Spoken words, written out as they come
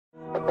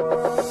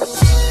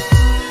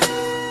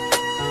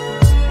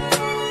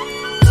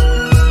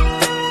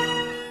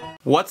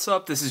What's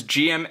up, this is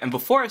GM, and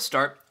before I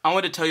start, I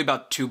want to tell you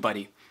about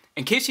TubeBuddy.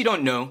 In case you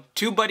don't know,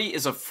 TubeBuddy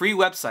is a free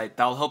website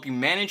that will help you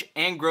manage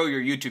and grow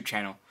your YouTube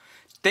channel.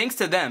 Thanks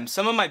to them,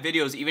 some of my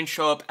videos even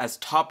show up as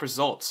top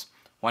results.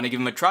 Want to give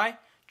them a try?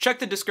 Check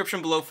the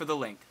description below for the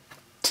link.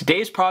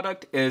 Today's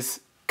product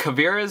is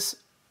Kyerivs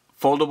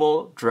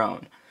Foldable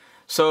Drone.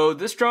 So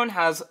this drone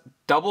has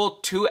double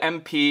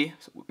 2MP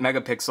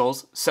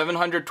megapixels,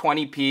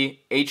 720p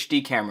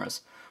HD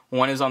cameras.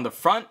 One is on the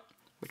front,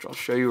 which I'll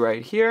show you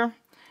right here.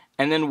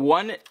 And then the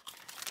one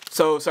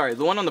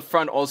on the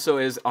front also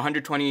is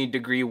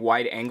 120-degree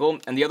wide angle,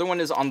 and the other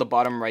one is on the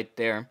bottom right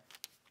there.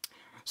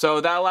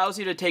 So that allows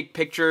you to take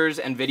pictures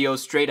and videos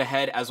straight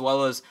ahead as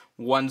well as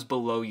ones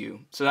below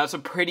you. So that's a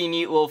pretty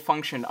neat little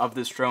function of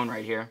this drone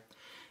right here.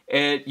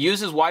 It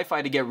uses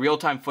Wi-Fi to get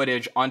real-time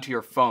footage onto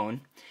your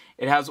phone.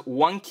 It has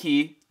one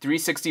key,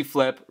 360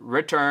 flip,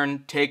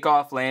 return,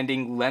 takeoff,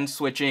 landing, lens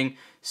switching,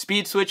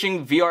 speed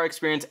switching, VR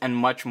experience, and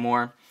much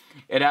more.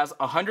 It has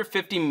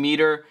 150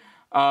 meter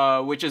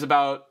which is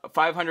about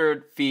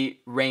 500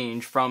 feet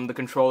range from the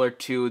controller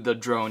to the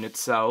drone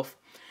itself.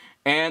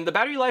 And the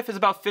battery life is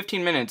about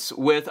 15 minutes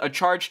with a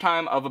charge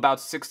time of about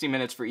 60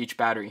 minutes for each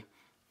battery.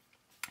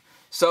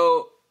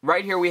 So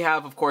right here we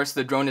have, of course,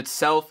 the drone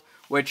itself,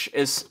 which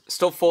is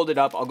still folded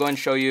up. I'll go and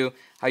show you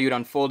how you'd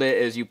unfold it.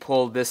 Is you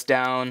pull this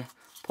down,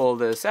 pull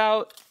this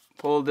out,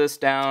 pull this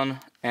down,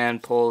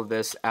 and pull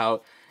this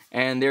out.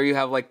 And there you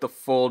have like the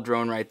full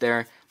drone right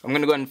there. I'm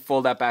going to go ahead and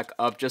fold that back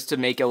up just to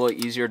make it a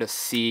little easier to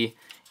see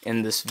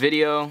in this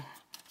video.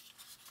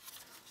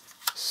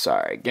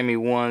 Sorry, give me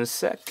one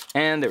sec.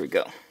 And there we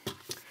go.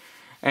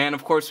 And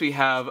of course we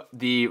have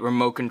the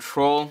remote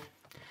control.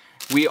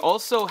 We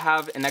also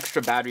have an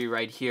extra battery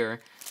right here.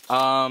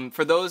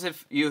 For those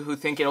of you who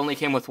think it only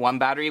came with one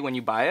battery when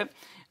you buy it,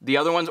 the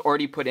other one's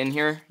already put in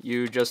here.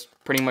 You just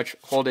pretty much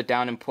hold it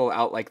down and pull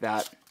out like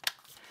that.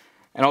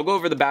 And I'll go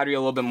over the battery a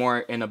little bit more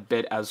in a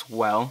bit as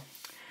well.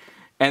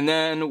 And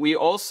then we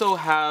also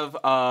have,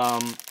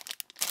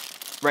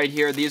 right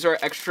here, these are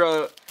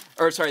extra,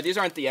 or sorry, these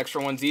aren't the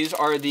extra ones. These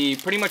are the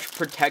pretty much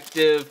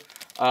protective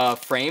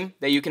frame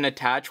that you can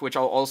attach, which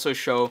I'll also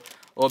show a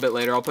little bit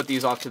later. I'll put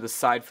these off to the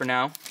side for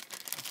now.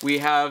 We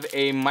have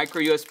a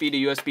micro USB to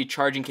USB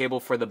charging cable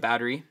for the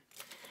battery.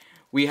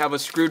 We have a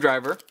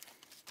screwdriver.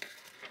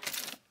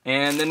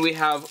 And then we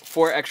have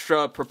 4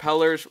 extra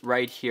propellers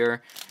right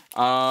here.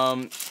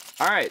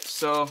 Alright,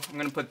 so I'm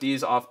going to put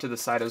these off to the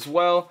side as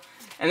well.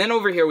 And then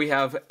over here we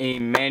have a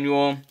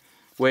manual,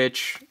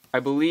 which I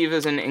believe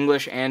is in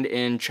English and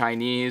in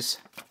Chinese.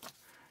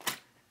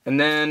 And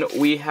then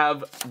we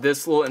have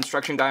this little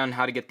instruction guide on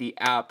how to get the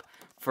app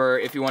for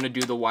if you want to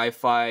do the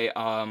Wi-Fi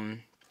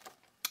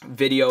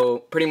video,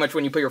 pretty much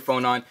when you put your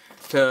phone on,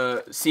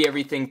 to see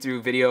everything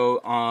through video.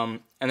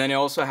 And then it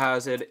also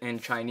has it in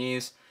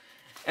Chinese.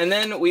 And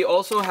then we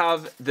also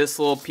have this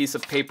little piece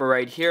of paper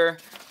right here,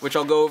 which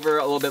I'll go over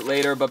a little bit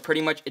later, but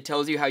pretty much it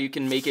tells you how you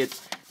can make it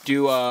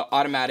do an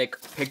automatic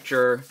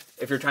picture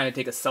if you're trying to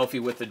take a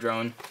selfie with the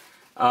drone,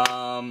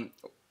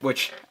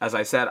 which, as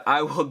I said,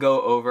 I will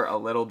go over a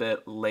little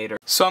bit later.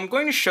 So I'm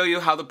going to show you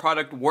how the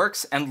product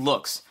works and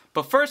looks,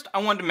 but first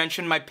I wanted to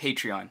mention my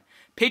Patreon.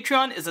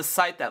 Patreon is a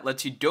site that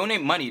lets you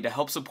donate money to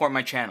help support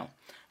my channel.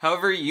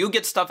 However, you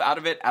get stuff out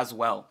of it as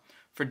well.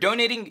 For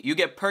donating, you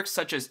get perks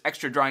such as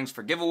extra drawings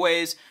for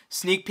giveaways,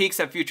 sneak peeks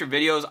at future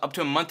videos up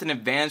to a month in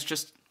advance,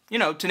 just, you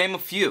know, to name a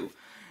few.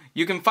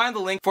 You can find the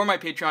link for my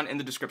Patreon in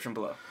the description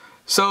below.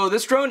 So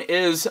this drone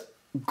is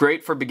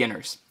great for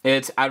beginners.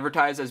 It's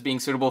advertised as being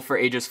suitable for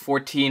ages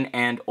 14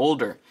 and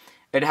older.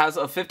 It has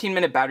a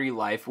 15-minute battery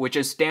life, which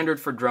is standard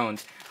for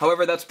drones.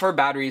 However, that's per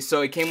battery,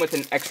 so it came with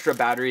an extra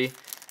battery.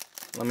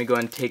 Let me go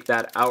ahead and take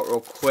that out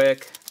real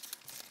quick.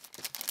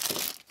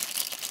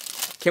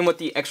 Came with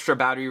the extra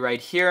battery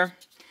right here.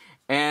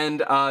 And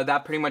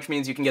that pretty much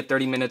means you can get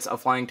 30 minutes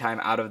of flying time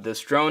out of this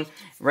drone.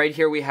 Right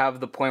here we have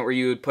the point where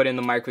you would put in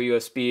the micro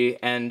USB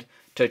and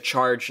to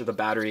charge the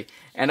battery.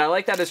 And I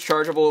like that it's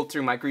chargeable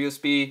through micro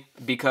USB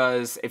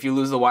because if you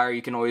lose the wire,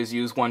 you can always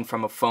use one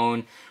from a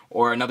phone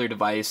or another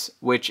device,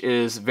 which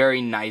is very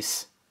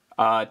nice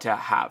to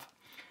have.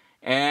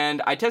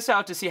 And I tested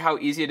out to see how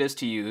easy it is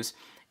to use.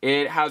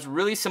 It has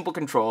really simple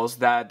controls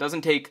that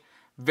doesn't take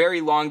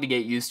very long to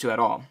get used to at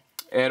all.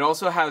 It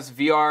also has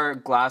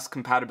VR glass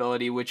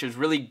compatibility, which is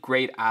really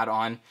great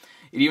add-on.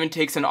 It even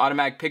takes an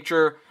automatic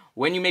picture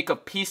when you make a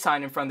peace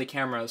sign in front of the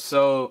camera.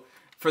 So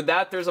for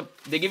that,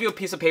 they give you a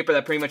piece of paper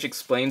that pretty much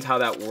explains how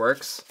that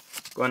works.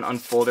 Go ahead and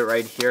unfold it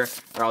right here,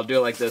 or I'll do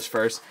it like this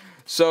first.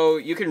 So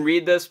you can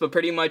read this, but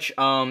pretty much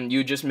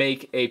you just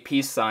make a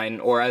peace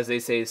sign, or as they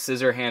say,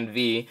 scissor hand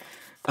V,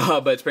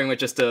 but it's pretty much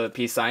just a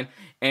peace sign.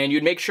 And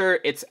you'd make sure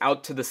it's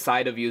out to the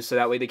side of you so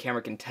that way the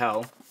camera can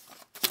tell.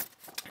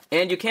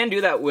 And you can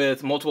do that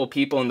with multiple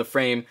people in the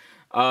frame.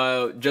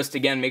 Just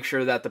again, make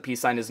sure that the peace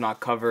sign is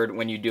not covered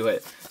when you do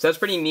it. So that's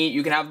pretty neat.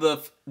 You can have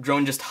the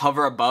drone just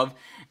hover above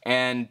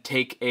and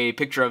take a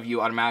picture of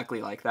you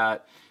automatically like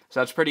that.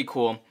 So that's pretty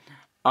cool.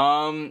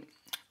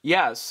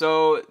 yeah,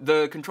 so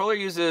the controller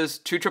uses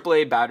 2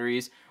 AAA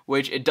batteries,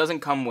 which it doesn't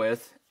come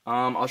with.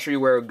 I'll show you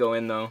where it would go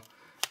in though.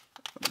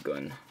 I'm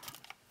going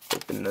to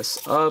open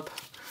this up.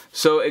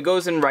 So it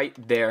goes in right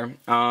there.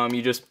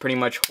 You just pretty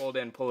much hold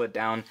it and pull it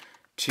down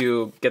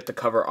to get the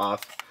cover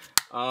off.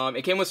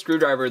 It came with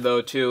screwdriver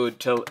though too,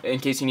 in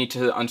case you need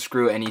to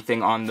unscrew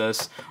anything on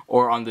this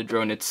or on the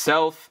drone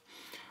itself.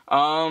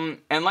 And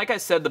like I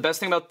said, the best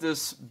thing about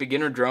this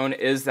beginner drone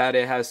is that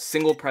it has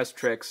single press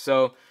tricks.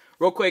 So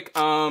real quick,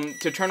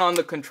 to turn on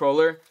the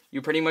controller,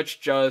 you pretty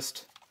much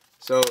just,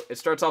 so it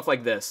starts off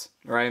like this,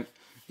 right?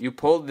 You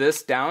pull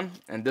this down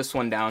and this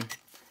one down,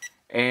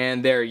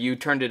 and there, you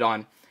turned it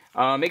on.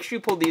 Make sure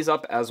you pull these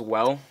up as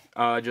well,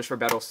 just for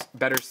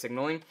better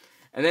signaling.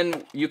 And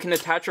then you can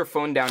attach your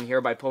phone down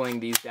here by pulling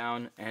these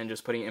down and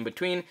just putting it in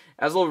between. It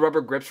has little rubber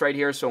grips right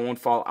here so it won't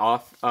fall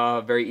off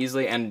very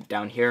easily, and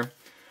down here.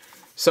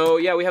 So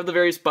yeah, we have the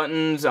various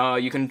buttons.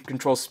 You can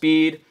control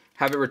speed,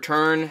 have it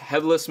return,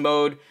 headless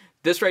mode.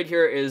 This right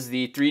here is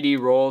the 3D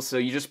roll, so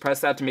you just press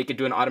that to make it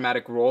do an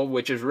automatic roll,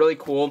 which is really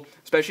cool,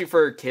 especially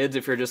for kids.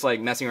 If you're just like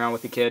messing around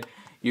with a kid,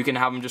 you can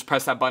have them just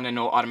press that button and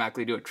it'll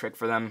automatically do a trick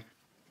for them.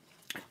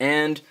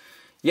 And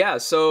yeah,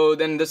 so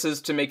then this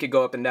is to make it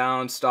go up and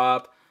down,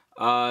 stop.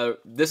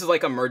 This is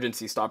like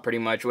emergency stop pretty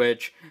much,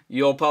 which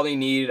you'll probably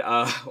need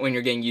when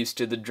you're getting used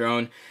to the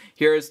drone.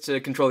 Here is to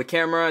control the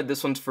camera.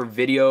 This one's for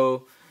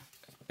video.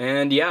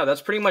 And yeah,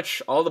 that's pretty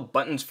much all the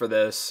buttons for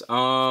this.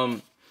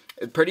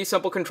 Pretty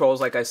simple controls,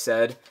 like I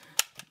said.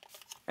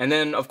 And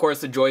then, of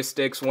course, the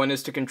joysticks. One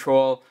is to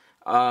control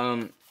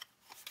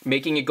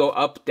making it go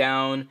up,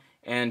 down,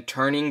 and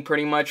turning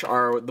pretty much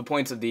are the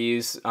points of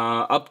these.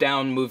 Up,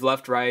 down, move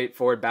left, right,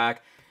 forward,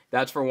 back.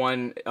 That's for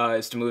one,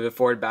 is to move it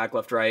forward, back,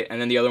 left, right. And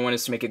then the other one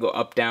is to make it go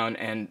up, down,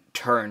 and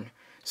turn.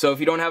 So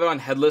if you don't have it on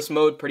headless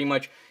mode, pretty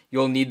much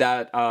you'll need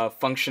that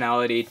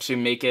functionality to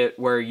make it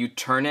where you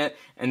turn it,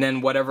 and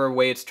then whatever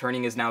way it's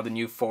turning is now the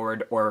new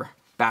forward or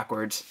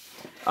backwards.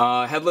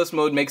 Headless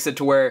mode makes it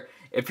to where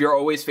if you're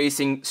always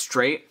facing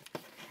straight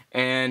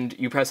and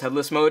you press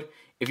headless mode,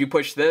 if you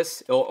push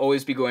this, it'll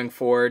always be going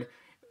forward.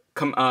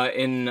 What's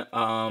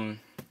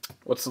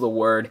the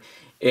word?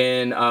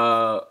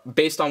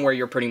 Based on where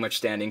you're pretty much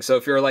standing. So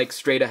if you're like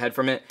straight ahead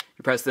from it,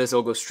 you press this,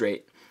 it'll go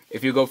straight.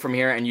 If you go from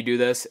here and you do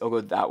this, it'll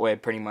go that way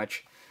pretty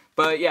much.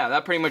 But yeah,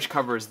 that pretty much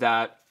covers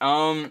that.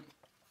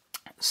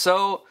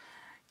 So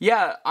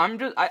yeah,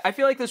 I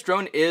feel like this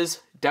drone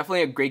is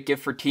definitely a great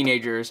gift for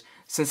teenagers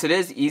since it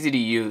is easy to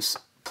use.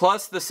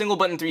 Plus, the single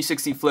button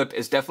 360 flip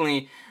is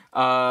definitely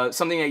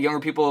something that younger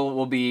people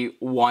will be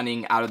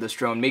wanting out of this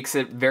drone. Makes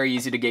it very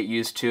easy to get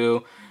used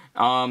to.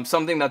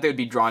 Something that they would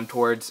be drawn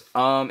towards.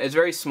 It's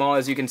very small,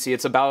 as you can see.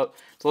 It's a little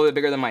bit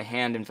bigger than my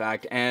hand, in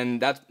fact, and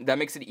that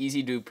makes it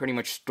easy to pretty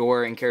much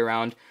store and carry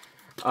around.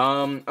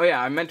 Oh yeah,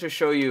 I meant to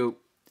show you.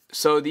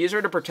 So these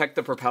are to protect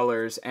the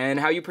propellers, and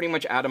how you pretty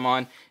much add them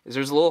on is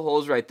there's little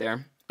holes right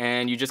there,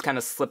 and you just kind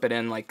of slip it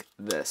in like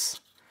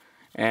this.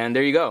 And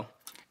there you go.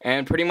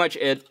 And pretty much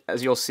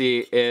as you'll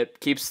see,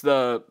 it keeps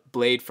the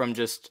blade from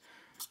just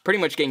pretty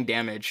much getting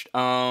damaged.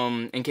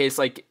 In case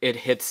like it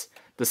hits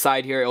the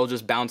side here, it'll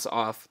just bounce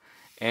off.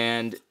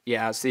 And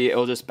yeah, see,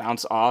 it'll just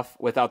bounce off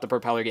without the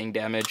propeller getting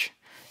damaged.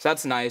 So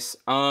that's nice.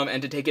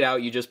 And to take it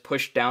out, you just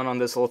push down on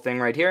this little thing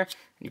right here, and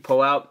you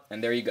pull out,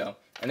 and there you go.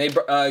 And they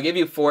give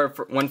you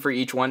one for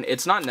each one.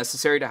 It's not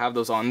necessary to have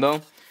those on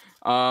though,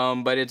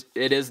 but it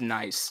is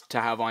nice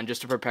to have on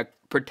just to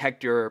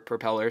protect your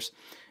propellers.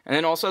 And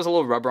then also has a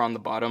little rubber on the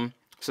bottom,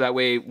 so that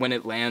way when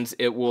it lands,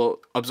 it will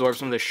absorb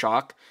some of the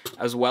shock,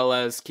 as well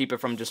as keep it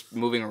from just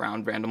moving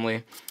around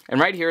randomly. And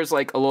right here is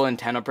like a little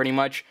antenna pretty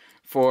much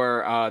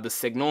for the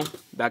signal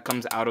that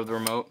comes out of the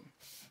remote.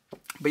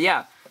 But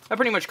yeah, that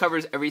pretty much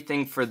covers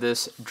everything for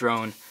this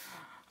drone.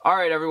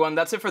 Alright everyone,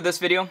 that's it for this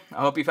video. I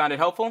hope you found it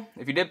helpful.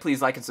 If you did,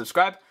 please like and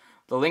subscribe.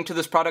 The link to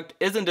this product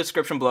is in the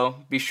description below.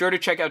 Be sure to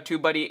check out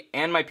TubeBuddy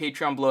and my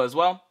Patreon below as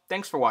well.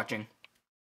 Thanks for watching.